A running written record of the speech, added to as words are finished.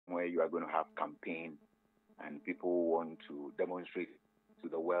where you are going to have campaign and people want to demonstrate to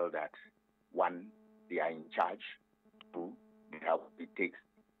the world that, one, they are in charge, two, they have what it takes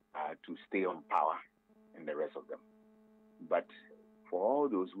to stay on power, and the rest of them. But for all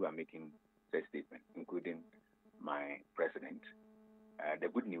those who are making such statements, including my president, the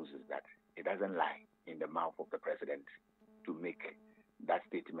good news is that it doesn't lie in the mouth of the president to make that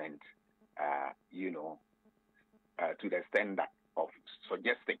statement, to the extent of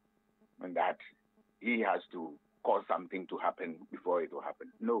suggesting that he has to cause something to happen before it will happen.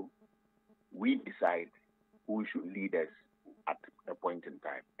 No, we decide who should lead us at a point in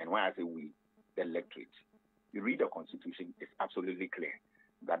time. And when I say we, the electorate, you read the Constitution, it's absolutely clear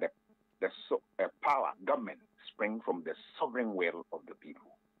that the power, government, spring from the sovereign will of the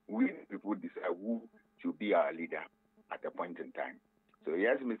people. We, the people, decide who should be our leader at a point in time. So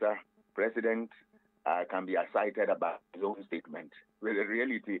yes, Mr. President can be excited about his own statement, but the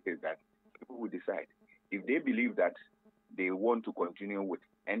reality is that people will decide. If they believe that they want to continue with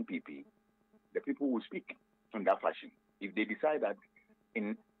NPP, the people will speak in that fashion. If they decide that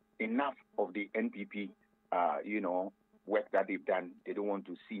enough of the NPP, work that they've done, they don't want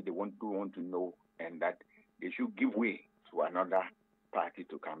to see, they don't want to know, and that they should give way to another party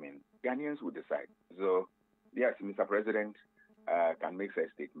to come in, Ghanaians will decide. So, yes, Mr. President can make a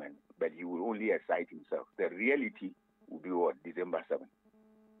statement, but he will only excite himself. The reality will be what? December 7th.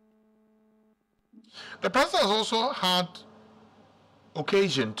 The president has also had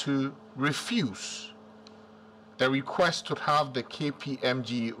occasion to refuse the request to have the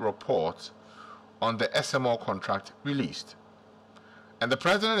KPMG report on the SMO contract released. And the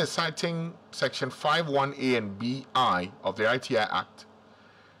president is citing Section 51A and BI of the ITI Act.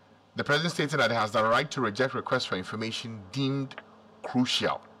 The president stating that he has the right to reject requests for information deemed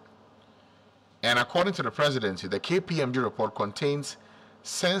crucial. And according to the presidency, the KPMG report contains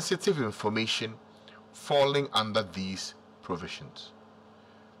sensitive information falling under these provisions.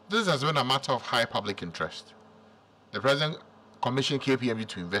 This has been a matter of high public interest. The president commissioned KPMG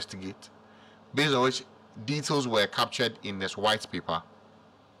to investigate, based on which details were captured in this white paper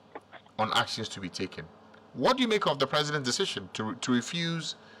on actions to be taken. What do you make of the president's decision to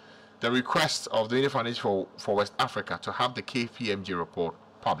refuse the request of the Union Foundation for West Africa to have the KPMG report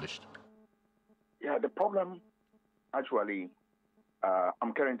published? Yeah, the problem, actually,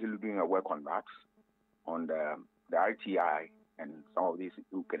 I'm currently doing a work on that, on the RTI and some of these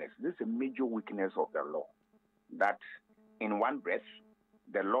weaknesses. This is a major weakness of the law, that in one breath,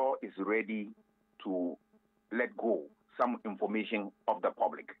 the law is ready to let go some information of the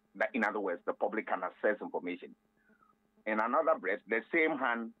public. That, in other words, the public can access information. In another breath, the same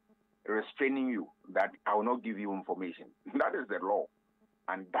hand restraining you that I will not give you information. That is the law.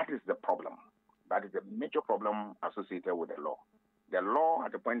 And that is the problem. That is the major problem associated with the law. The law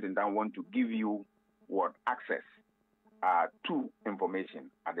at a point in time want to give you access to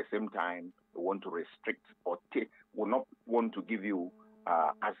information. At the same time, they want to restrict or will not want to give you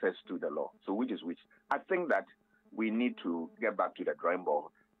access to the law. So which is which? I think that we need to get back to the drawing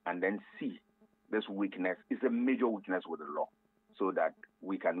board and then see this weakness is a major weakness with the law, so that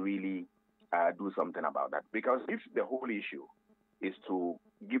we can really do something about that. Because if the whole issue is to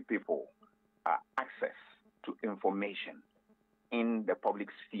give people access to information in the public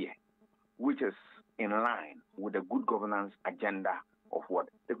sphere, which is in line with the good governance agenda of what?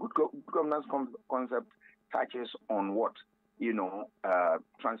 The good governance concept touches on what?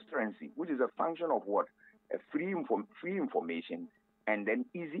 Transparency, which is a function of what? A free information and then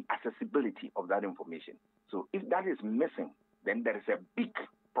easy accessibility of that information. So if that is missing, then there is a big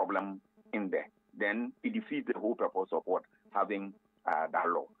problem in there. Then it defeats the whole purpose of what? Having that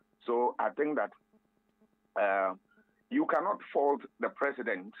law. So I think that you cannot fault the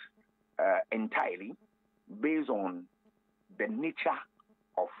president entirely based on the nature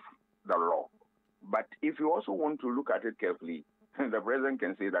of the law. But if you also want to look at it carefully, the president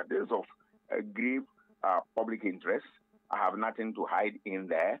can say that this is of grave public interest. I have nothing to hide in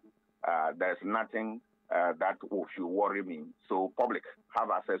there. There's nothing that should worry me. So public have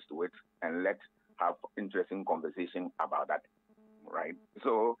access to it and let's have interesting conversation about that, right?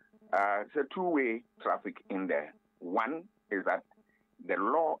 So it's a two-way traffic in there. One is that the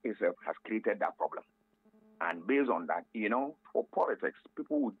law itself has created that problem. And based on that, for politics,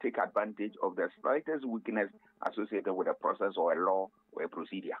 people would take advantage of the slightest weakness associated with a process or a law or a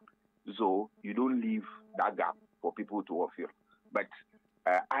procedure. So you don't leave that gap for people to fulfill. But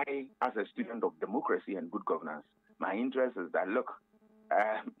I, as a student of democracy and good governance, my interest is that, look,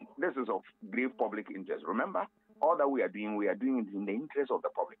 this is of grave public interest. Remember, all that we are doing it in the interest of the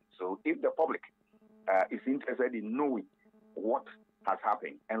public. So if the public is interested in knowing what has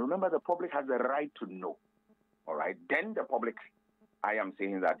happened. And remember, the public has the right to know. All right. Then the public, I am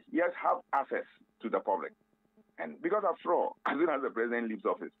saying that, yes, have access to the public. And because after all, as soon as the president leaves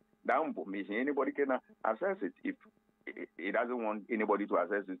office, that information, anybody can access it. If he doesn't want anybody to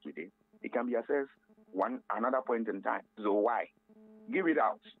access it today, it can be accessed another point in time. So why? Give it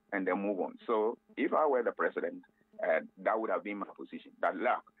out and then move on. So if I were the president, that would have been my position. That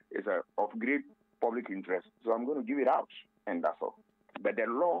look is of great public interest, so I'm going to give it out, and that's all. But the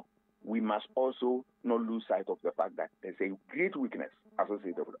law, we must also not lose sight of the fact that there's a great weakness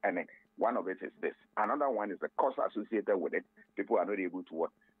associated with it. And one of it is this. Another one is the cost associated with it. People are not able to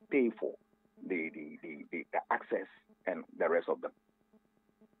pay for the access and the rest of them.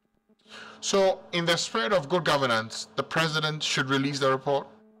 So, in the spirit of good governance, the president should release the report?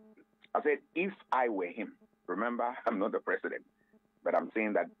 I said, if I were him, remember, I'm not the president, but I'm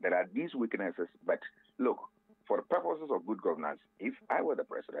saying that there are these weaknesses. But look, for the purposes of good governance, if I were the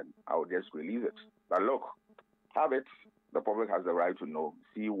president, I would just release it. But look, have it. The public has the right to know,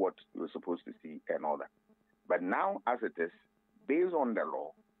 see what you're supposed to see and all that. But now, as it is, based on the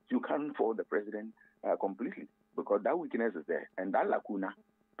law, you can't fault the president completely, because that weakness is there. And that lacuna,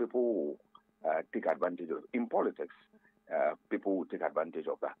 people will take advantage of. In politics, people will take advantage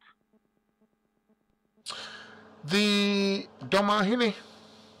of that. The Domahine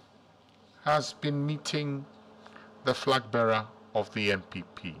has been meeting the flag bearer of the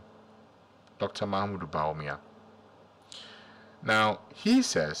NPP, Dr. Mahmoud Bawumia. Now, he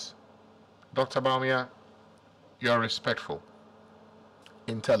says, Dr. Bawumia, you are respectful,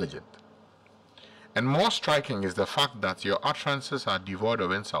 intelligent, and more striking is the fact that your utterances are devoid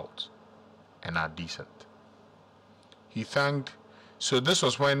of insults and are decent. He thanked, so this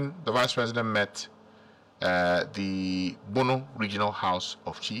was when the Vice President met the Bono Regional House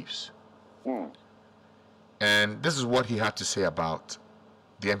of Chiefs. And this is what he had to say about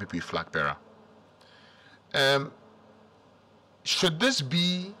the NPP flag bearer. Should this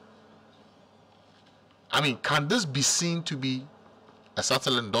be, can this be seen to be a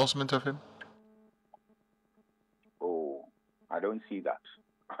subtle endorsement of him? Oh, I don't see that.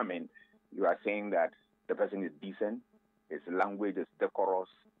 You are saying that the person is decent, his language is decorous,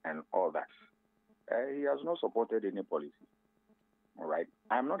 and all that. He has not supported any policy. All right?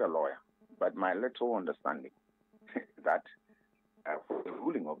 I'm not a lawyer, but my little understanding that for the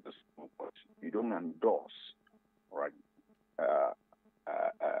ruling of the Supreme Court, you don't endorse, right, a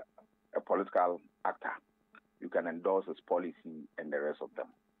political actor. You can endorse his policy and the rest of them.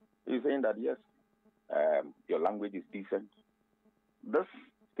 He's saying that, yes, your language is decent. This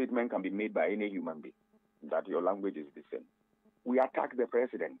statement can be made by any human being, that your language is decent. We attack the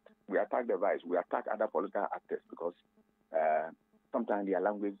president, we attack the vice, we attack other political actors because sometimes their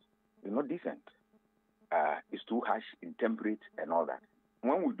language is not decent. It's too harsh, intemperate, and all that.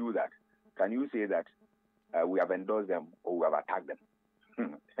 When we do that, can you say that we have endorsed them or we have attacked them?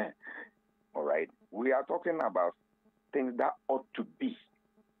 All right. We are talking about things that ought to be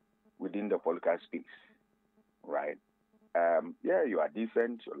within the political space, right? Yeah, you are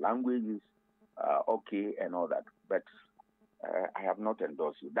decent, your language is okay, and all that, but I have not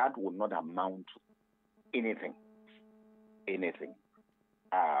endorsed you. That would not amount to anything. Anything.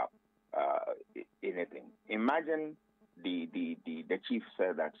 Anything. Imagine the chief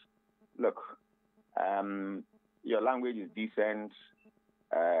said that, look, your language is decent,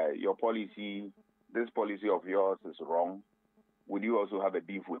 your policy, this policy of yours is wrong. Would you also have a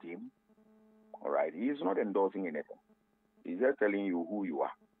beef with him? All right. He is not endorsing anything. He's just telling you who you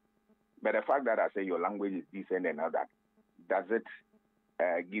are. But the fact that I say your language is decent and all that, does it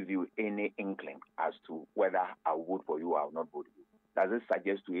give you any inkling as to whether I'll vote for you or I'll not vote for you? Does it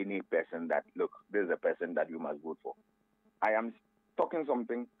suggest to any person that, look, this is a person that you must vote for? I am saying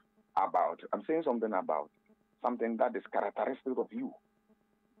something about something that is characteristic of you,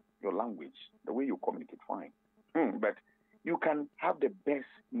 your language, the way you communicate, fine. But you can have the best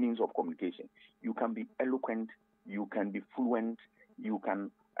means of communication. You can be eloquent, you can be fluent, you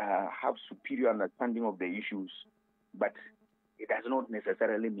can have superior understanding of the issues, but it does not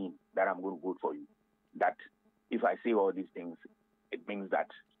necessarily mean that I'm going to vote for you. That if I say all these things, it means that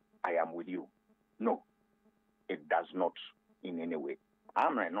I am with you. No, it does not in any way.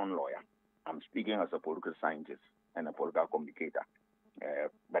 I'm a non-lawyer. I'm speaking as a political scientist and a political communicator,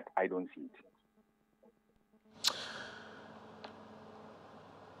 but I don't see it.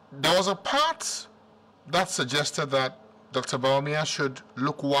 There was a part that suggested that Dr. Bawumia should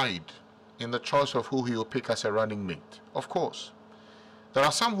look wide in the choice of who he will pick as a running mate. Of course, there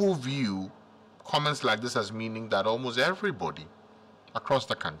are some who view comments like this as meaning that almost everybody across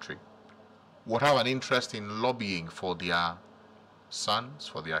the country would have an interest in lobbying for their sons,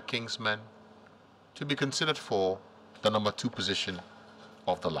 for their kingsmen, to be considered for the number 2 position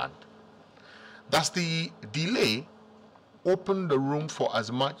of the land. Does the delay open the room for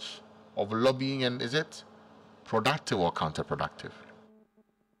as much of lobbying, and is it productive or counterproductive?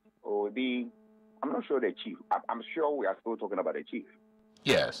 I'm not sure the chief. I'm sure we are still talking about the chief.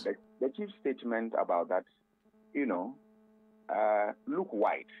 Yes. The chief's statement about that, look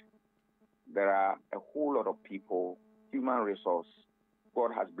wide. There are a whole lot of people, human resource,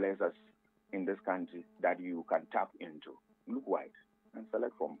 God has blessed us in this country that you can tap into. Look wide and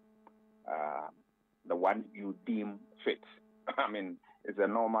select from the one you deem fit. I mean, it's a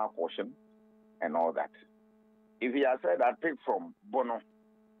normal portion and all that. If he has said I pick from Bono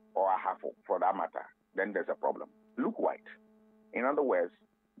or Ahafo for that matter, then there's a problem. Look wide. In other words,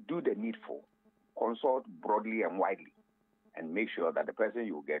 do the needful, consult broadly and widely, and make sure that the person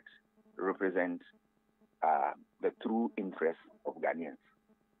you get represents the true interests of Ghanaians.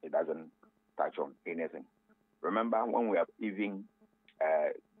 It doesn't touch on anything. Remember when we are even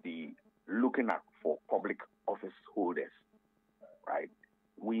the looking at for public office holders, right?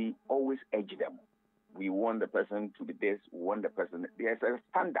 We always edge them. We want the person to be this, we want the person. There's a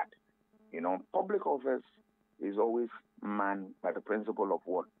standard. Public office is always manned by the principle of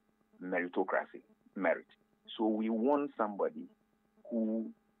what? Meritocracy, merit. So we want somebody who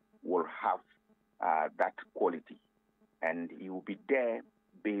will have that quality, and he will be there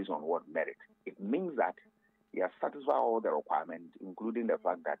based on what merit. It means that he has satisfied all the requirements, including the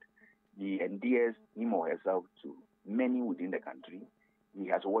fact that he endears him or herself to many within the country. He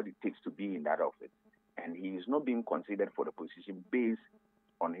has what it takes to be in that office, and he is not being considered for the position based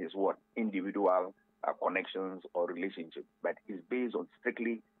on his individual connections or relationship, but is based on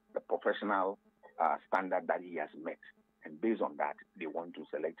strictly the professional standard that he has met, and based on that, they want to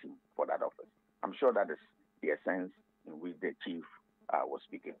select him for that office. I'm sure that is the essence in which the chief was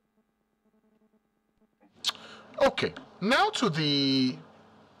speaking. Okay, now to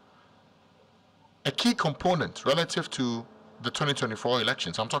a key component relative to the 2024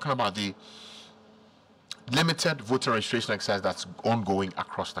 elections. I'm talking about the limited voter registration exercise that's ongoing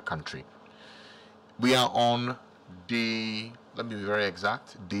across the country. We are on day, let me be very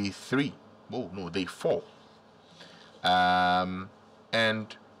exact, day 3. Oh, no, day 4.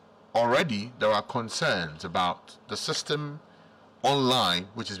 And already there are concerns about the system online,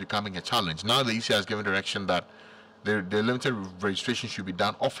 which is becoming a challenge. Now the EC has given direction that the limited registration should be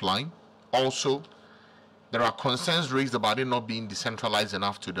done offline. Also, there are concerns raised about it not being decentralized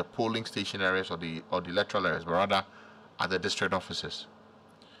enough to the polling station areas or the electoral areas, but rather at the district offices.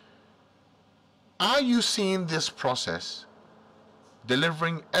 Are you seeing this process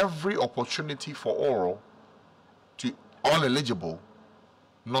delivering every opportunity for all to all eligible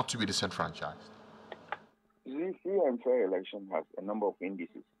not to be disenfranchised? The free and fair election has a number of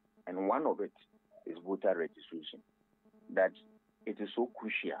indices, and one of it is voter registration. That it is so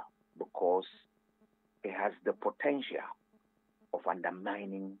crucial because it has the potential of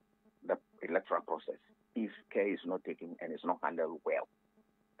undermining the electoral process if care is not taken and it's not handled well.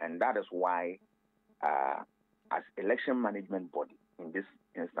 And that is why, as election management body, in this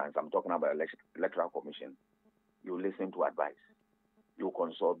instance, I'm talking about electoral commission, you listen to advice, you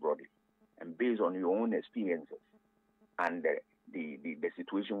consult broadly, and based on your own experiences and the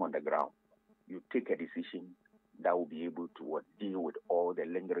situation on the ground, you take a decision that will be able to deal with all the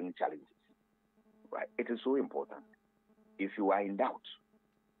lingering challenges. Right? It is so important. If you are in doubt,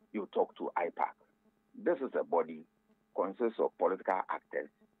 you talk to IPAC. This is a body consists of political actors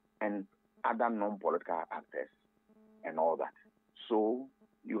and other non-political actors and all that. So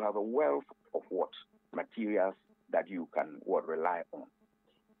you have a wealth of materials that you can rely on.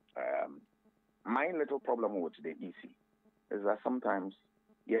 My little problem with the EC is that sometimes,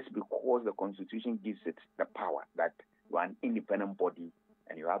 yes, because the Constitution gives it the power that you are an independent body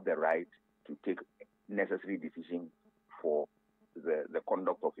and you have the right to take necessary decisions for the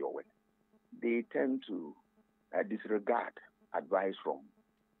conduct of your work, they tend to disregard advice from,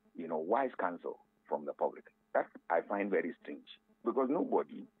 wise counsel from the public. That I find very strange because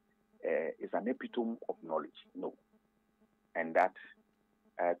nobody is an epitome of knowledge, no. And that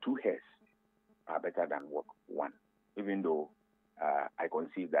 2 hairs are better than one, even though I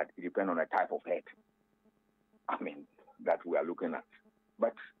conceive that it depends on the type of head, that we are looking at.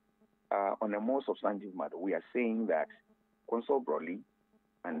 But on a more substantive matter, we are saying that consult broadly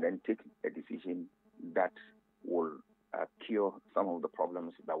and then take a decision that will cure some of the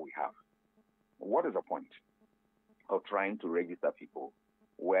problems that we have. What is the point of trying to register people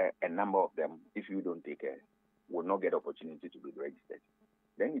where a number of them, if you don't take care, will not get opportunity to be registered?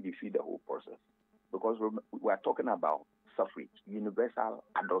 Then you defeat the whole process. Because we are talking about suffrage, universal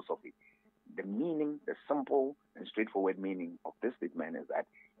adult suffrage. The meaning, the simple and straightforward meaning of this statement is that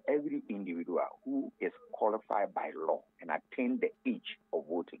every individual who is qualified by law and attained the age of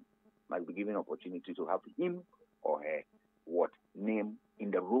voting must be given opportunity to have him or her name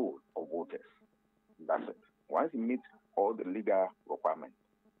in the roll of voters. That's it. Once you meet all the legal requirements,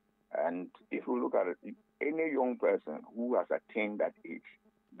 and if you look at it, any young person who has attained that age,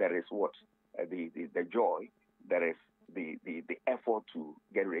 there is the joy, there is the effort to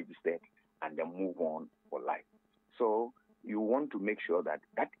get registered and then move on for life. So you want to make sure that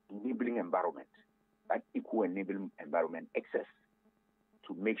enabling environment, that equal enabling environment exists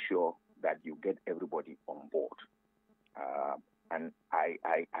to make sure that you get everybody on board. And I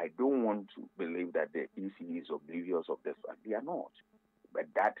don't want to believe that the EC is oblivious of this fact. They are not. But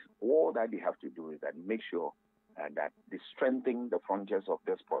all that they have to do is that make sure that they strengthen the frontiers of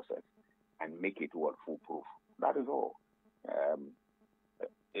this process and make it foolproof. That is all.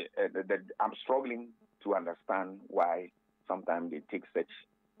 I'm struggling to understand why sometimes they take such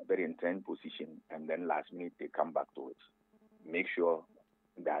a very intense position and then last minute they come back to it. Make sure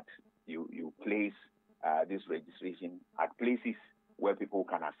that you place this registration at places where people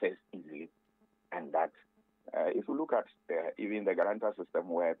can access easily, and that if you look at even the guarantor system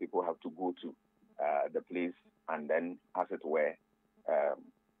where people have to go to the place and then, as it were,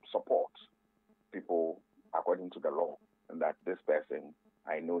 support people according to the law, and that this person,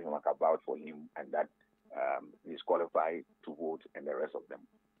 I know him, I can vouch for him, and that he's qualified to vote, and the rest of them.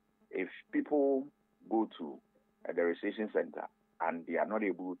 If people go to the registration center and they are not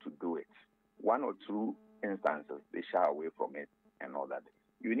able to do it, one or two instances, they shy away from it and all that.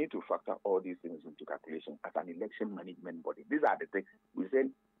 You need to factor all these things into calculation as an election management body. These are the things we said.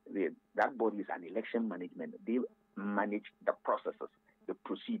 That body is an election management. They manage the processes, the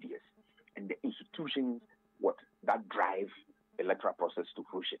procedures, and the institutions that drive electoral process to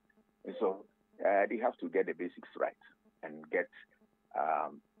fruition. And so they have to get the basics right and get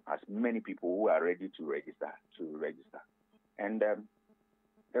as many people who are ready to register. And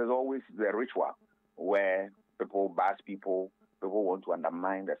there's always the ritual where people bash people want to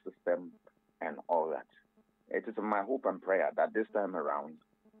undermine the system and all that. It is my hope and prayer that this time around,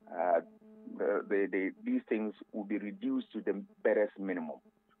 these things will be reduced to the barest minimum,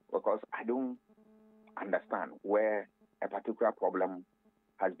 because I don't understand where a particular problem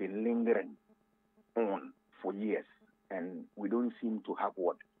has been lingering on for years, and we don't seem to have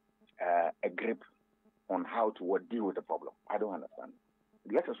a grip on how to deal with the problem. I don't understand.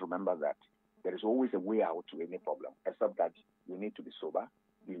 Let us remember that there is always a way out to any problem, except that you need to be sober,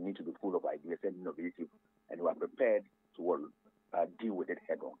 you need to be full of ideas and innovative, and you are prepared to deal with it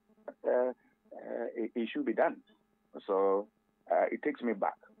head on. But, it should be done. So it takes me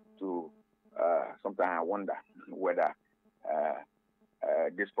back to sometimes I wonder whether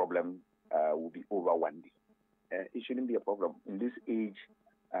this problem will be over one day. It shouldn't be a problem in this age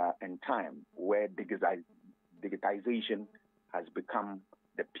and time where digitization has become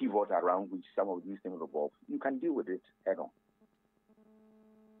the pivot around which some of these things revolve. You can deal with it head on.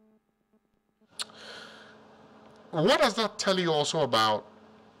 What does that tell you also about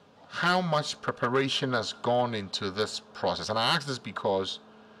how much preparation has gone into this process? And I ask this because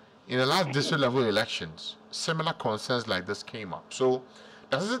in the last district level elections, similar concerns like this came up. So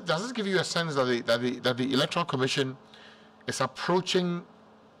does this give you a sense that the Electoral Commission is approaching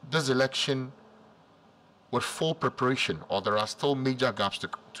this election with full preparation, or there are still major gaps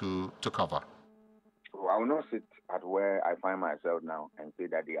to cover? Well, I will not sit at where I find myself now and say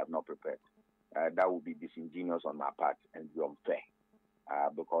that they have not prepared. That would be disingenuous on my part and be unfair,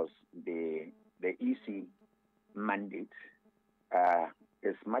 because the EC mandate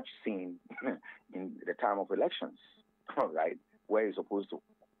is much seen in the time of elections, right, where you're supposed to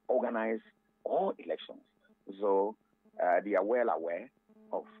organize all elections. So they are well aware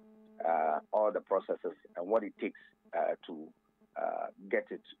of all the processes and what it takes to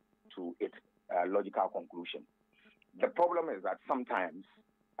get it to its logical conclusion. The problem is that sometimes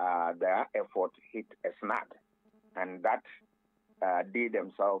their effort hit a snag, and that they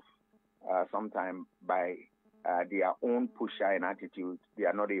themselves, sometimes by their own pusher and attitude, they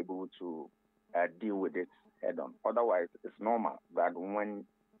are not able to deal with it head on. Otherwise, it's normal that when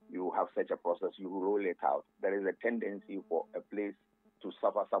you have such a process, you roll it out. There is a tendency for a place to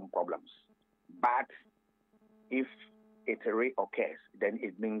suffer some problems. But if it reoccurs, then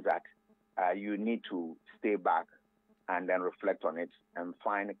it means that you need to stay back and then reflect on it and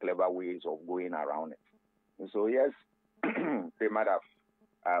find clever ways of going around it. And so, yes, they might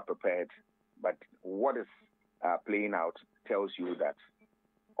have prepared, but what is playing out tells you that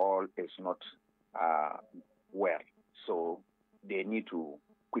all is not well. So they need to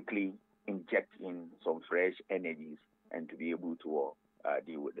quickly inject in some fresh energies and to be able to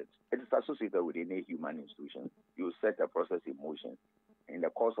deal with it. It is associated with any human institution. You set a process in motion. In the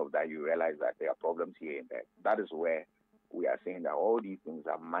course of that, you realize that there are problems here and there. That is where we are saying that all these things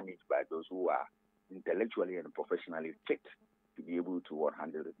are managed by those who are intellectually and professionally fit to be able to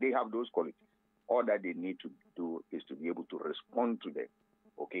handle it. They have those qualities. All that they need to do is to be able to respond to the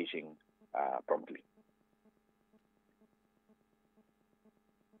occasion promptly.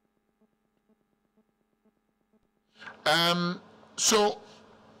 So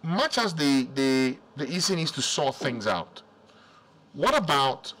much as the EC needs to sort things out, what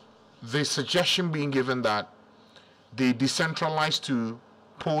about the suggestion being given that they decentralize to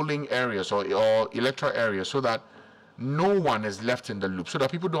polling areas or electoral areas so that no one is left in the loop, so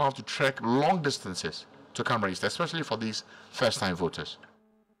that people don't have to trek long distances to come register, especially for these first-time voters?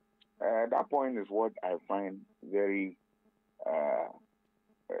 That point is what I find very,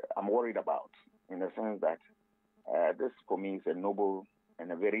 I'm worried about, in the sense that this for me is a noble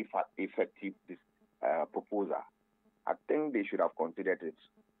and a very effective proposal. I think they should have considered it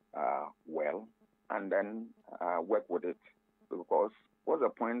well and then work with it, because what's the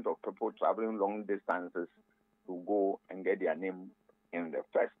point of people traveling long distances to go and get their name in the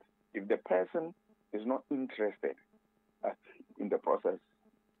first? If the person is not interested in the process,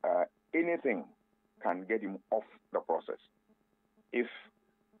 anything can get him off the process. If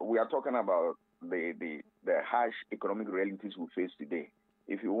we are talking about the harsh economic realities we face today,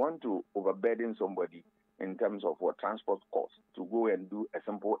 if you want to overburden somebody in terms of what transport costs to go and do a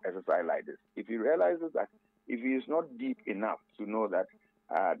simple exercise like this, if he realizes that if he is not deep enough to know that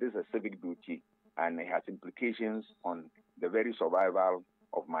this is a civic duty and it has implications on the very survival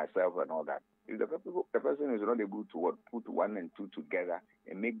of myself and all that, if the person is not able to put one and two together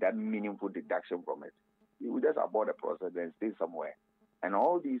and make that meaningful deduction from it, he will just abort the process and stay somewhere. And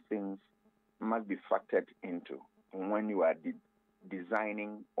all these things must be factored into when you are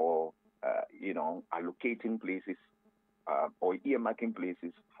designing or allocating places or earmarking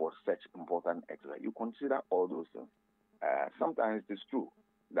places for such important exercise. You consider all those things. Sometimes it's true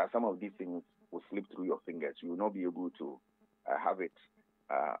that some of these things will slip through your fingers. You will not be able to have it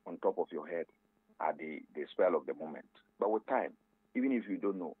on top of your head at the spell of the moment. But with time, even if you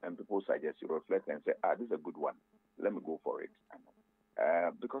don't know and people suggest, you reflect and say, this is a good one, let me go for it.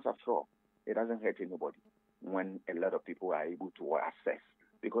 Because after all, it doesn't hurt anybody when a lot of people are able to assess.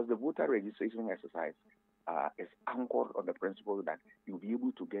 Because the voter registration exercise is anchored on the principle that you'll be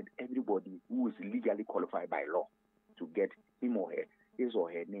able to get everybody who is legally qualified by law to get his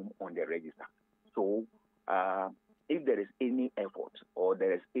or her name on the register. So if there is any effort or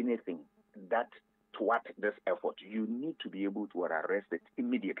there is anything that thwart this effort, you need to be able to arrest it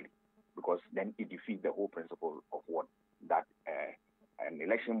immediately, because then it defeats the whole principle of what that an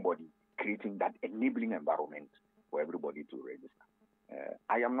election body creating that enabling environment for everybody to register.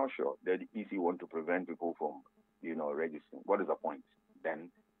 I am not sure that the EC want to prevent people from, registering. What is the point?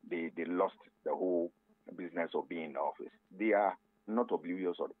 Then they lost the whole business of being in the office. They are not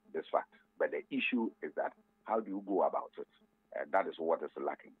oblivious of this fact, but the issue is that how do you go about it? That is what is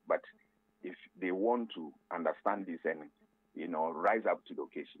lacking. But if they want to understand this and rise up to the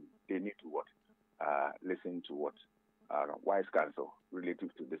occasion, they need to listen to what wise counsel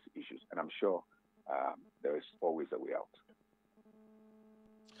relative to these issues, and I'm sure there is always a way out.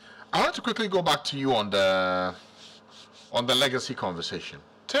 I want to quickly go back to you on the legacy conversation.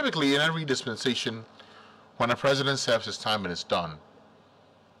 Typically, in every dispensation, when a president serves his time and it's done,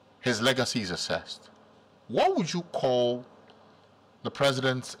 his legacy is assessed. What would you call the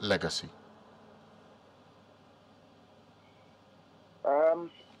president's legacy?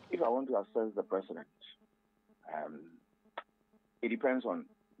 If I want to assess the president, it depends on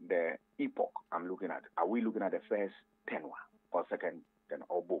the epoch I'm looking at. Are we looking at the first tenure or second tenure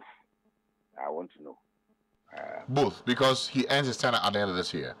or both? I want to know. Both, because he ends his tenure at the end of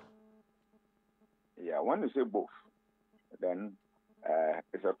this year. Yeah, when you say both, then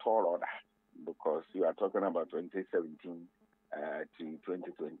it's a tall order, because you are talking about 2017 to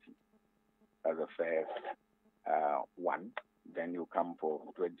 2020 as a first one. Then you come for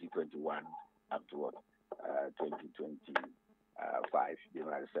 2021 up to 2025,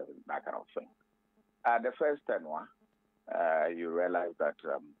 2027, that kind of thing. The first tenure, you realize that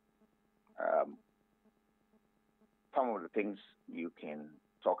some of the things you can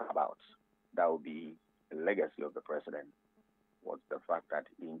talk about that will be the legacy of the president was the fact that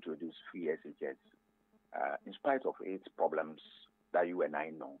he introduced free SHS. In spite of its problems that you and I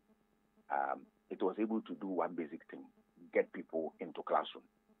know, it was able to do one basic thing: get people into classroom.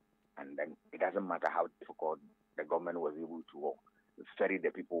 And then it doesn't matter how difficult the government was able to ferry the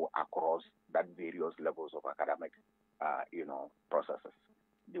people across that various levels of academic, processes.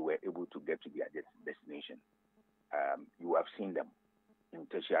 They were able to get to their destination. You have seen them in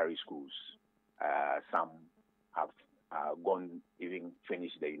tertiary schools. Some have gone, even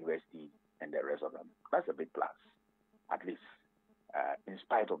finished the university, and the rest of them. That's a big plus. At least, in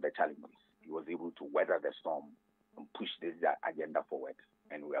spite of the challenges, he was able to weather the storm and push this agenda forward.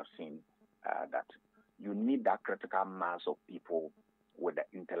 And we have seen that you need that critical mass of people with the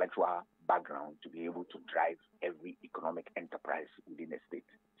intellectual background to be able to drive every economic enterprise within a state.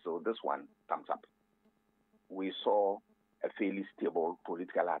 So this one thumbs up. We saw a fairly stable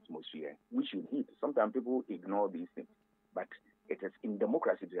political atmosphere, which you need. Sometimes people ignore these things, but it is in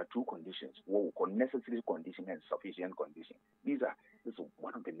democracy there are two conditions: what we call necessary condition and sufficient condition. This is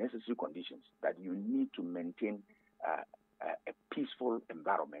one of the necessary conditions that you need to maintain a peaceful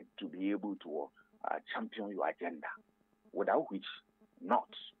environment to be able to champion your agenda. Without which,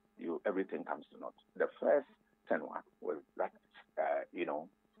 everything comes to naught. The first tenure was that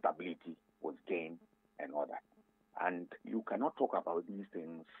stability was gained and all that. And you cannot talk about these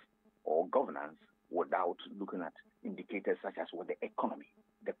things or governance without looking at indicators such as the economy.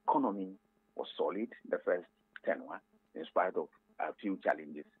 The economy was solid the first tenure, in spite of a few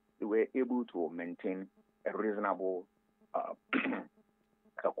challenges. They were able to maintain a reasonable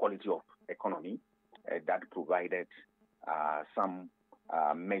quality of economy that provided some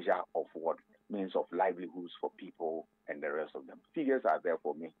measure of what means of livelihoods for people and the rest of them. Figures are there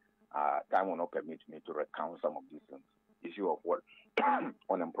for me. Time will not permit me to recount some of these things. Issue of what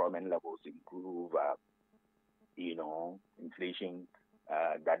unemployment levels improve, inflation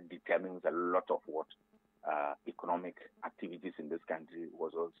that determines a lot of what economic activities in this country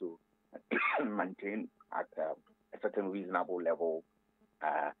was also maintained at a certain reasonable level,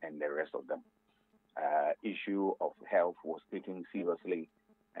 and the rest of them. Issue of health was taken seriously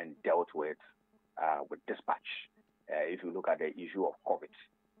and dealt with dispatch. If you look at the issue of COVID,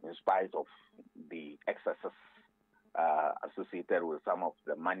 in spite of the excesses associated with some of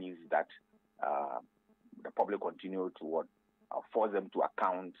the monies that the public continue to force them to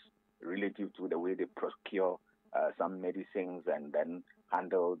account relative to the way they procure some medicines and then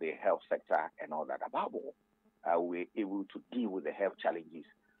handle the health sector and all that. Above all, we're able to deal with the health challenges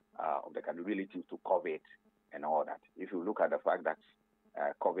of the country relative to COVID and all that. If you look at the fact that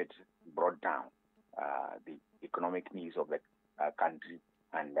COVID brought down the economic needs of the country,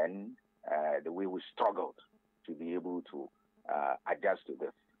 and then the way we struggled to be able to adjust to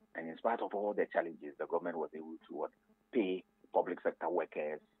this. And in spite of all the challenges, the government was able to pay public sector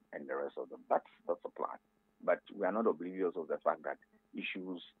workers and the rest of them. That's a plan. But we are not oblivious of the fact that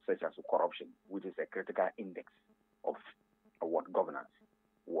issues such as corruption, which is a critical index of what governance,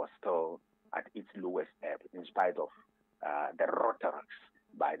 was still at its lowest ebb, in spite of the rhetoric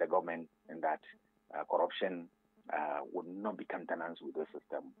by the government and that corruption would not be countenanced with the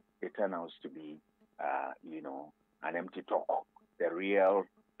system. It turns out to be, an empty talk. The real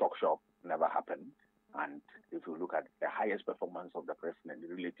talk shop never happened. And if you look at the highest performance of the president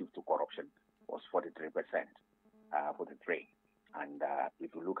relative to corruption was 43%, 43. And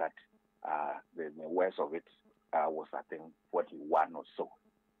if you look at the worst of it was, I think, 41 or so,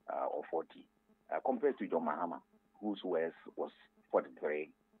 or 40, compared to John Mahama, whose worst was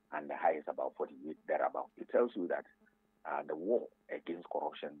 43 and the highest about 48, thereabout. It tells you that the war against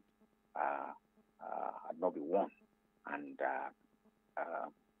corruption had not been won. And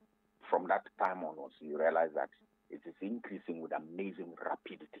from that time onwards, you realize that it is increasing with amazing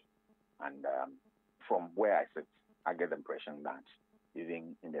rapidity. And from where I sit, I get the impression that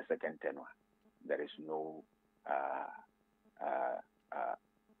even in the second tenure, there is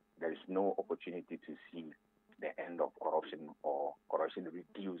no opportunity to see the end of corruption or corruption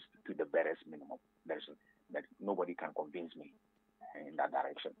reduced to the barest minimum. That nobody can convince me in that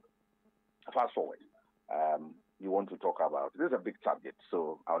direction. Fast forward, you want to talk about, this is a big subject,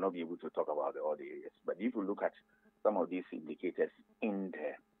 so I'll not be able to talk about all the areas. But if you look at some of these indicators in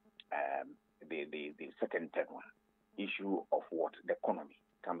the second tenure, issue of what the economy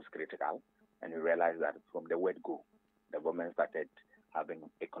comes critical, and you realize that from the word go, the government started having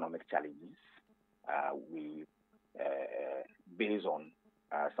economic challenges. We, based on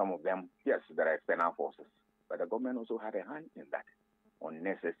some of them, yes, there are external forces, but the government also had a hand in that.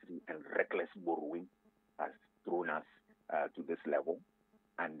 Unnecessary and reckless borrowing has thrown us to this level,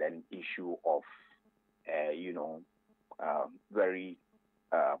 and then issue of, very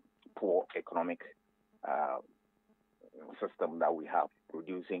poor economic system that we have,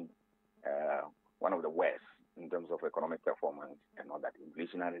 producing one of the worst in terms of economic performance and all that.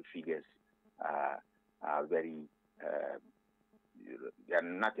 Inflationary figures are very, they are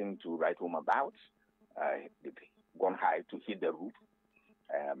nothing to write home about. They've gone high to hit the roof.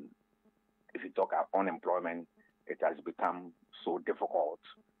 If you talk about unemployment, it has become so difficult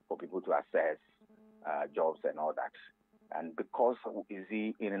for people to access jobs and all that. And because you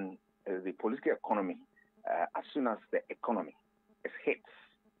see, in the political economy, as soon as the economy is hit,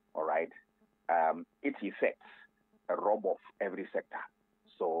 all right, it affects a rob of every sector.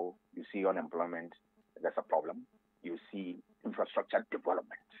 So you see unemployment, that's a problem. You see infrastructure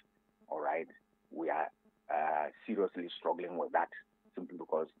development, all right. We are seriously struggling with that simply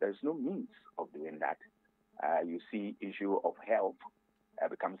because there's no means of doing that. You see issue of health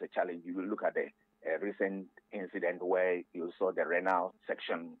becomes a challenge. You will look at the recent incident where you saw the renal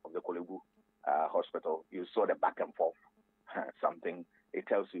section of the Kolegu hospital. You saw the back and forth. Something it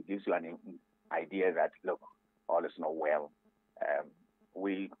tells you, gives you an idea that look, all is not well.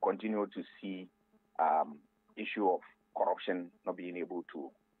 We continue to see issue of corruption, not being able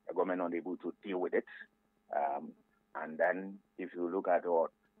to, the government not able to deal with it. And then if you look at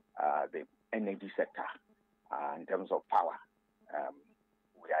what the energy sector in terms of power,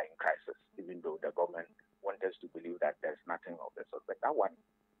 we are in crisis, even though the government wants us to believe that there's nothing of the sort. But that one,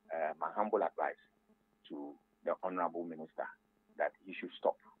 my humble advice to the Honorable Minister, that he should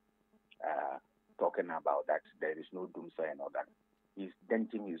stop talking about that there is no doomsday and all that. He's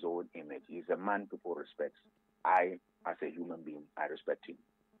denting his own image. He's a man people respect. I, as a human being, I respect him.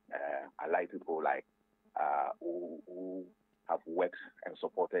 I like people like who have worked and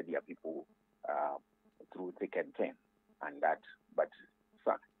supported their people through thick and thin, and that. But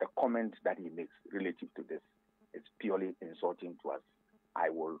the comment that he makes relative to this is purely insulting to us. I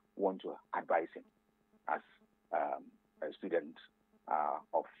will want to advise him as a student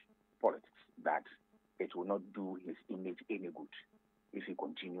of politics that it will not do his image any good if he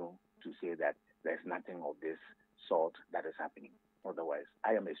continue to say that there's nothing of this sort that is happening. Otherwise,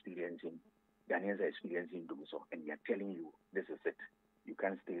 I am experiencing, Ghanaians are experiencing doom so, and they are telling you this is it. You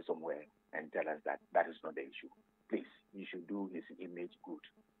can't stay somewhere and tell us that that is not the issue. Please, you should do his image good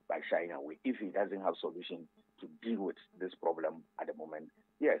by shying away. If he doesn't have solution to deal with this problem at the moment,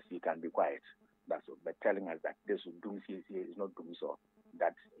 yes, he can be quiet. That's all. But telling us that this doom is not doom so,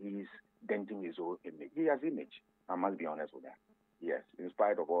 that he's denting his own image. He has image. I must be honest with that. Yes, in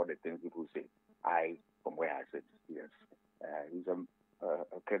spite of all the things people say, from where I sit, yes, he's a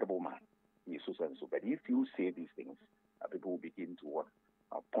credible man. He's so and so. But if you say these things, people will begin to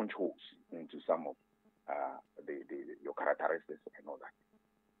punch holes into some of your characteristics and all that.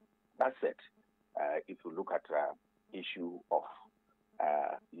 That said, if you look at issue of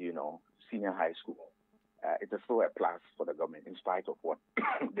senior high school, it is still a plus for the government in spite of what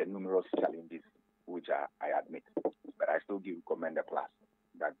the numerous challenges which I admit. But I still commend a plus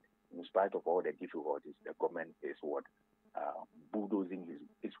that in spite of all the difficulties, the government is bulldozing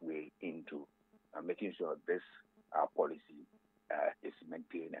his way into making sure this policy is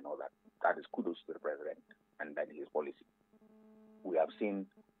maintained and all that. That is kudos to the president and then his policy. We have seen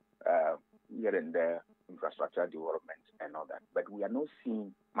here and there infrastructure development and all that, but we are not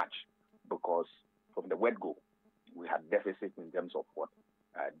seeing much because from the word go, we had deficit in terms of what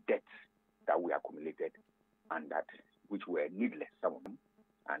debt that we accumulated and that which were needless, some of them,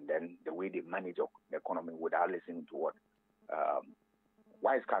 and then the way they manage the economy without listening to what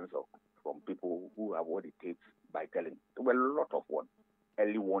wise counsel from people who have what it takes by telling. There were a lot of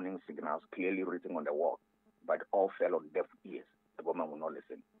early warning signals clearly written on the wall, but all fell on deaf ears. The government will not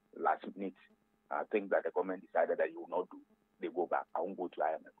listen. Last minute, things that the government decided that you will not do, they go back. I won't go to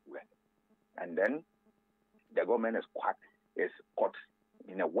IMF. And then the government is caught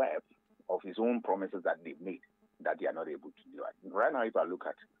in a web of his own promises that they've made that they are not able to do. Right now, if I look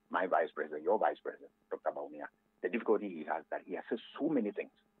at my vice president, your vice president, Dr. Baumia, the difficulty he has that he has said so many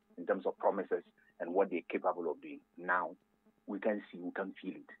things in terms of promises and what they're capable of doing. Now, we can see, we can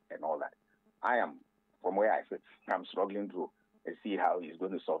feel it and all that. I am, from where I sit, I'm struggling to see how he's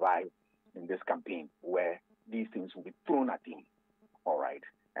going to survive in this campaign where these things will be thrown at him, all right,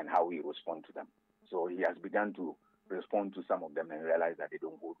 and how he respond to them. So he has begun to respond to some of them and realize that they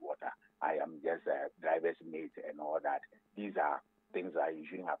don't hold water. I am just a driver's mate and all that. These are things that you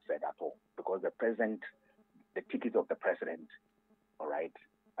shouldn't have said at all because the ticket of the president, all right,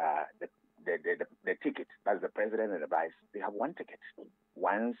 the ticket, that's the president and the vice, they have one ticket.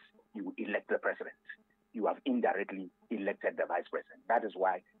 Once you elect the president, you have indirectly elected the vice president. That is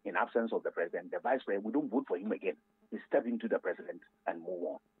why, in absence of the president, the vice president, we don't vote for him again. He step into the president and move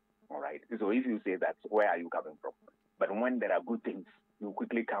on. All right. So if you say that, where are you coming from? But when there are good things, you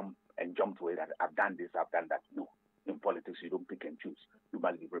quickly come and jump to it. And I've done this, I've done that. No. In politics, you don't pick and choose. You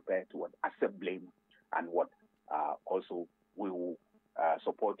must be prepared to accept blame and what also we will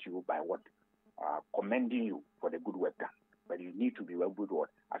support you by what commending you for the good work done. But you need to be well good what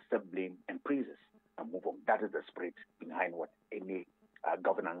accept blame and praises and move on. That is the spirit behind what any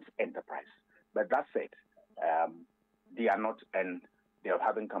governance enterprise. But that said, they are not, and they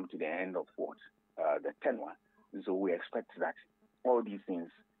haven't come to the end of what the tenure. So we expect that all these things,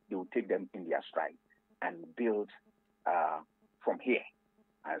 they will take them in their stride and build from here,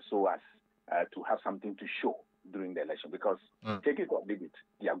 so as to have something to show during the election. Because take it or leave it,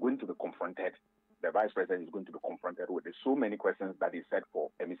 they are going to be confronted. The vice president is going to be confronted with so many questions that he said for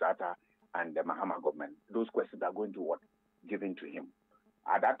Emisata and the Mahama government. Those questions are going to what given to him.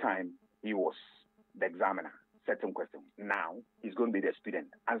 At that time, he was the examiner, certain questions. Now he's going to be the student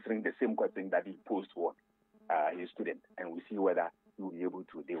answering the same question that he posed for his student, and we see whether he will be able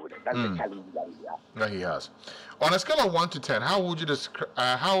to deal with it. That's the challenge that he has. That he has. On a scale of 1 to 10, how would you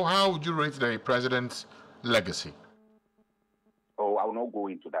how would you rate the president's legacy? Oh, I will not go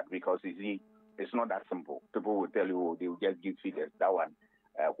into that because you see, it's not that simple. People will tell you, they will just give figures. That one,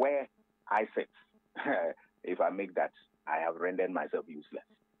 where I sit, if I make that, I have rendered myself useless.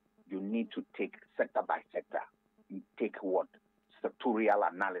 You need to take sector by sector, take what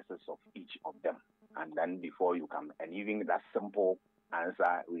sectorial analysis of each of them, and then before you come, and even that simple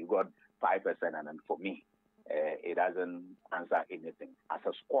answer, we got 5%, and then for me, it doesn't answer anything. As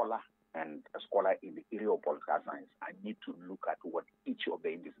a scholar and a scholar in the area of political science, I need to look at what each of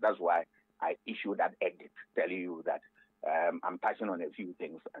the indices. That's why I issued that edit telling you that I'm touching on a few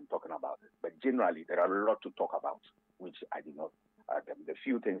things and talking about it. But generally, there are a lot to talk about, which I did not. The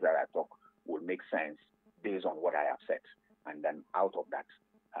few things that I talk will make sense based on what I have said. And then out of that,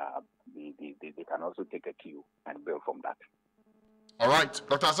 they can also take a cue and build from that. All right.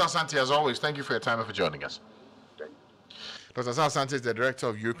 Dr. Asante, as always, thank you for your time and for joining us. Dr. Asante is the Director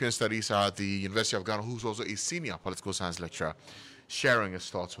of European Studies at the University of Ghana, who's also a senior political science lecturer, sharing his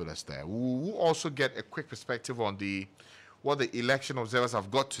thoughts with us there. We'll also get a quick perspective on what the election observers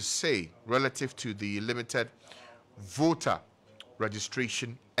have got to say relative to the limited voter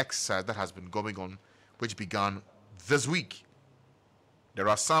registration exercise that has been going on, which began this week. There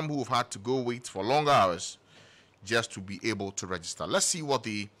are some who have had to go wait for long hours just to be able to register. Let's see what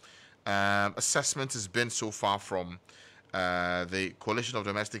the assessment has been so far from the Coalition of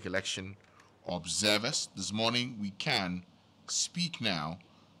Domestic Election Observers. This morning we can speak now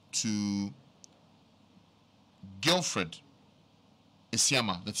to Gilfred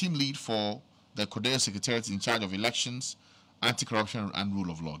Isiama, the team lead for the Kodea Secretariat in charge of elections, anti-corruption and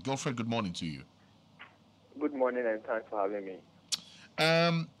rule of law. Gilfred, good morning to you. Good morning and thanks for having me.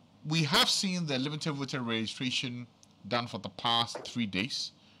 We have seen the limited voter registration done for the past 3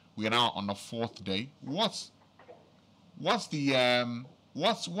 days. We are now on the 4th day. What's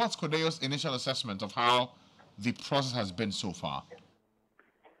Kodeo's initial assessment of how the process has been so far?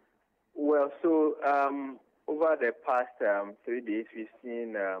 Well, so over the past 3 days, we've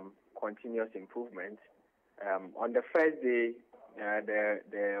seen continuous improvement. On the first day,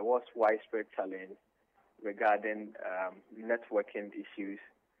 there was widespread challenge regarding networking issues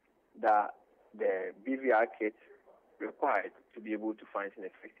that the BVR kit required to be able to function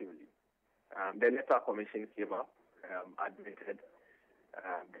effectively. The Electoral Commission came up, admitted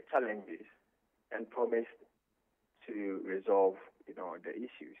the challenges, and promised to resolve, the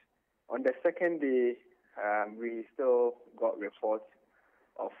issues. On the second day, we still got reports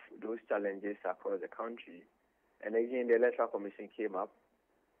of those challenges across the country, and again, the Electoral Commission came up,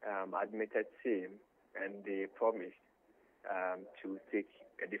 admitted same, and they promised to take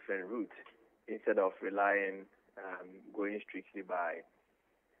a different route instead of relying, going strictly by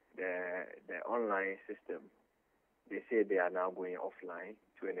the online system. They say they are now going offline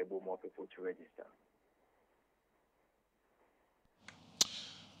to enable more people to register.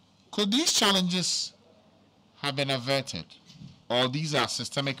 Could these challenges have been averted, or these are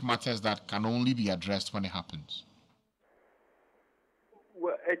systemic matters that can only be addressed when it happens?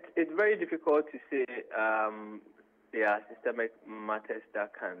 Well, it's very difficult to say there are systemic matters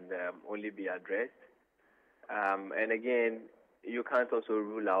that can only be addressed. And again, you can't also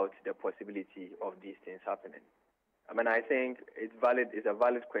rule out the possibility of these things happening. I mean, I think it's a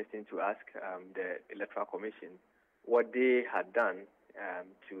valid question to ask the Electoral Commission what they had done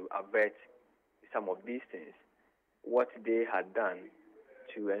to avert some of these things, what they had done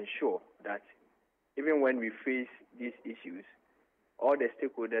to ensure that even when we face these issues, all the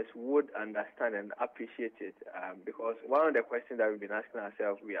stakeholders would understand and appreciate it. Because one of the questions that we've been asking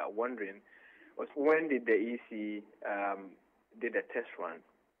ourselves, we are wondering, was when did the EC did a test run?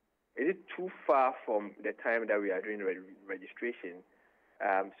 Is it too far from the time that we are doing registration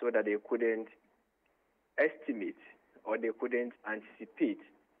so that they couldn't estimate or they couldn't anticipate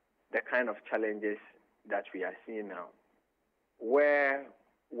the kind of challenges that we are seeing now. Where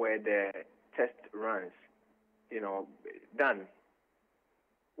were the test runs, done?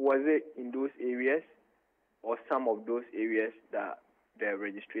 Was it in those areas or some of those areas that the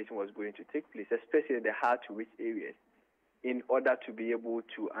registration was going to take place, especially the hard-to-reach areas, in order to be able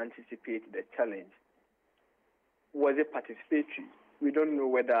to anticipate the challenge? Was it participatory? We don't know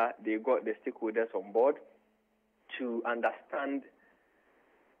whether they got the stakeholders on board to understand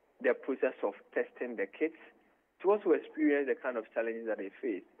the process of testing the kits, to also experience the kind of challenges that they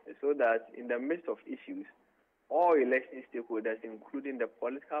face, so that in the midst of issues, all election stakeholders, including the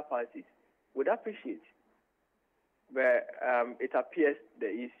political parties, would appreciate. But it appears the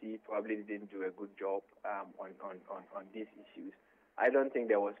EC probably didn't do a good job on these issues. I don't think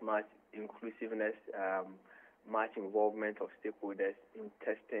there was much inclusiveness, much involvement of stakeholders in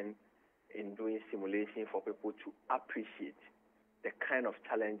testing, in doing simulation for people to appreciate the kind of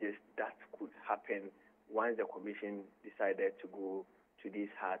challenges that could happen once the commission decided to go to these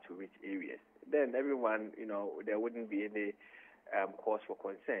hard-to-reach areas. Then everyone, there wouldn't be any cause for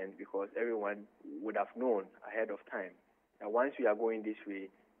concern, because everyone would have known ahead of time that once we are going this way,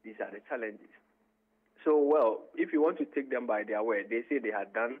 these are the challenges. So, well, if you want to take them by their word, they say they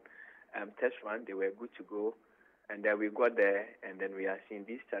had done test run, they were good to go, and then we got there, and then we are seeing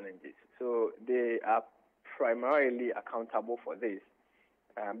these challenges. So they are primarily accountable for this.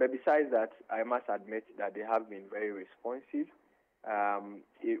 But besides that, I must admit that they have been very responsive.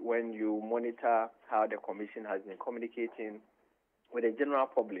 When you monitor how the commission has been communicating with the general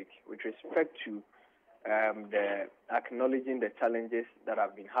public with respect to the acknowledging the challenges that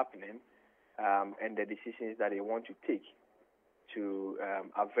have been happening and the decisions that they want to take to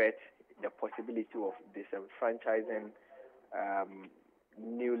avert the possibility of disenfranchising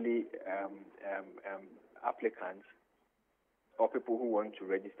newly applicants or people who want to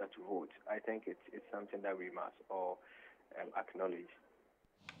register to vote. I think it's something that we must all acknowledge.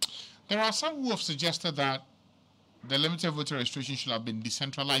 There are some who have suggested that the limited voter registration should have been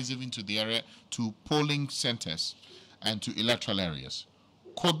decentralized even to the area, to polling centers and to electoral areas.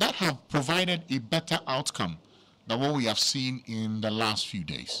 Could that have provided a better outcome than what we have seen in the last few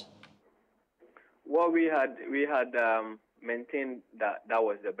days? Well, we had maintained that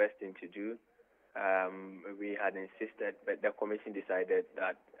was the best thing to do. We had insisted, but the commission decided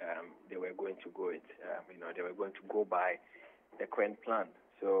that they were going to go they were going to go by the current plan.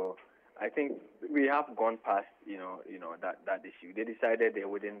 So I think we have gone past, that issue. They decided they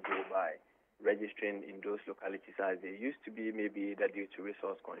wouldn't go by registering in those localities as they used to be, maybe that due to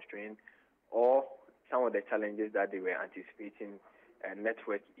resource constraint or some of the challenges that they were anticipating,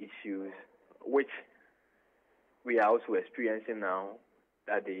 network issues, which we are also experiencing now,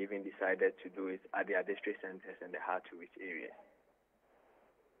 that they even decided to do it at their district centers and the hard-to-reach areas.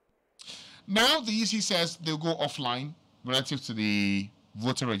 Now the EC says they'll go offline relative to the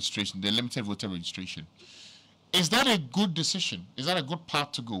voter registration, the limited voter registration. Is that a good decision? Is that a good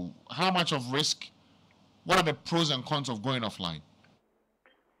path to go? How much of risk? What are the pros and cons of going offline?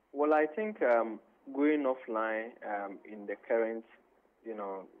 Well, I think going offline in the current,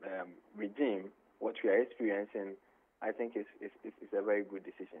 regime, what we are experiencing, I think is a very good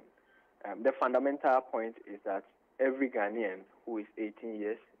decision. The fundamental point is that every Ghanaian who is 18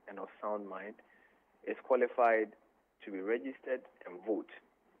 years and of sound mind is qualified to be registered and vote.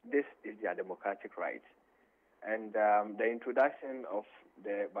 This is their democratic right. And the introduction of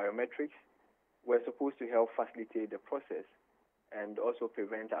the biometrics were supposed to help facilitate the process and also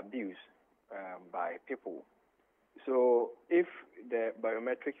prevent abuse by people. So if the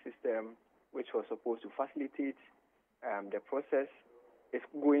biometric system, which was supposed to facilitate the process, is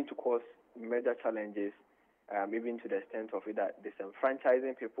going to cause major challenges, even to the extent of either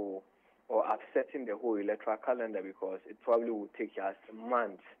disenfranchising people or upsetting the whole electoral calendar, because it probably will take us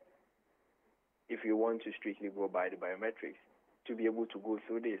months if you want to strictly go by the biometrics to be able to go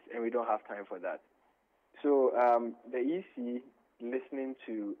through this, and we don't have time for that. So the EC, listening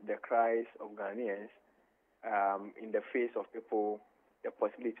to the cries of Ghanaians in the face of people, the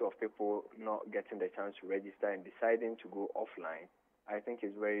possibility of people not getting the chance to register and deciding to go offline, I think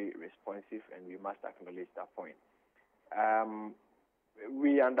is very responsive, and we must acknowledge that point.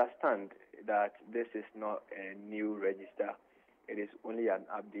 We understand that this is not a new register. It is only an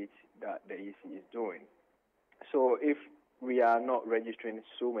update that the EC is doing. So if we are not registering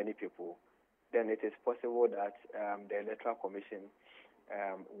so many people, then it is possible that the Electoral Commission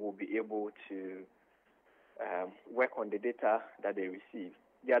will be able to work on the data that they receive.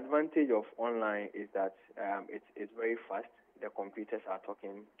 The advantage of online is that it's very fast. the computers are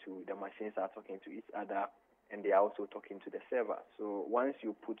talking to, the machines are talking to each other, and they are also talking to the server. So once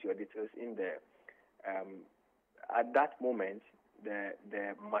you put your details in there, at that moment, the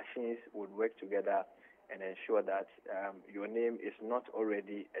machines would work together and ensure that your name is not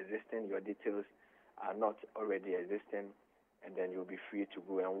already existing, your details are not already existing, and then you'll be free to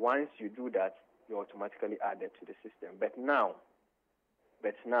go. And once you do that, you're automatically added to the system. But now,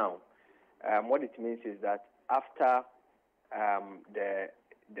 what it means is that after the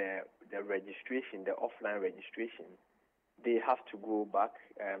registration, the offline registration, they have to go back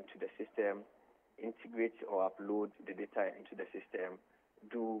to the system, integrate or upload the data into the system,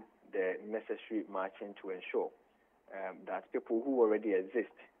 do the necessary matching to ensure that people who already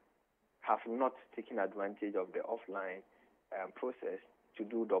exist have not taken advantage of the offline process to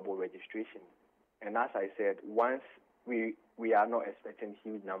do double registration. And as I said, once we are not expecting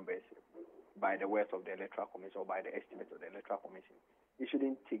huge numbers by the words of the Electoral Commission or by the estimates of the Electoral Commission, it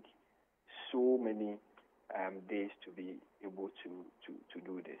shouldn't take so many days to be able to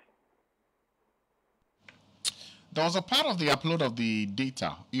do this. There was a part of the upload of the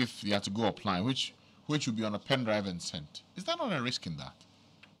data, if you had to go apply, which would be on a pen drive and sent. Is that not a risk in that?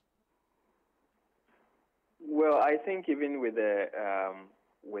 Well, I think even with the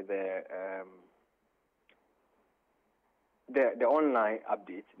online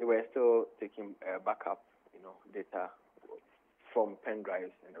updates, they were still taking backup, data from pen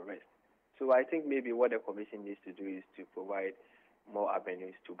drives and the rest. So I think maybe what the commission needs to do is to provide more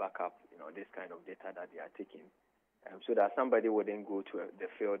avenues to back up, this kind of data that they are taking, so that somebody wouldn't go to the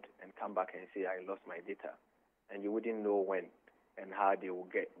field and come back and say, I lost my data, and you wouldn't know when and how they will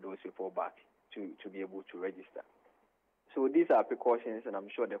get those people back to be able to register. So these are precautions, and I'm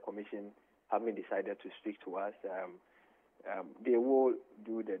sure the commission, having decided to speak to us, they will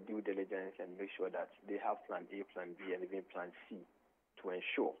do the due diligence and make sure that they have plan A, plan B, and even plan C to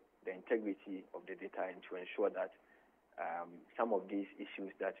ensure the integrity of the data and to ensure that some of these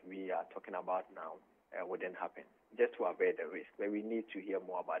issues that we are talking about now wouldn't happen, just to avoid the risk. But we need to hear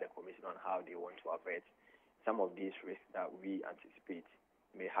more about the commission on how they want to avoid some of these risks that we anticipate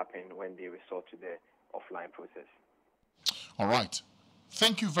may happen when they resort to the offline process. All right.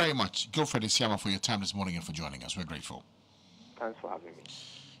 Thank you very much, Gilfred Isiama, for your time this morning and for joining us. We're grateful. Thanks for having me.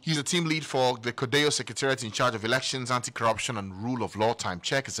 He's the team lead for the Codeo Secretariat in charge of elections, anti-corruption, and rule of law. Time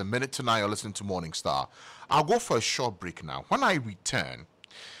check. It's 1 minute to 9. You're listening to Morning Star. I'll go for a short break now. When I return,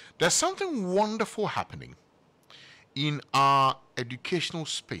 there's something wonderful happening in our educational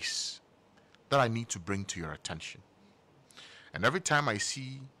space that I need to bring to your attention. And every time I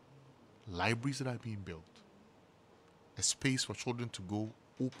see libraries that are being built, a space for children to go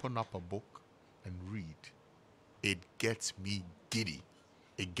open up a book and read, it gets me giddy.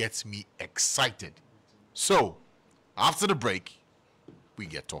 It gets me excited. So, after the break, we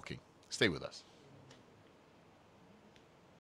get talking. Stay with us.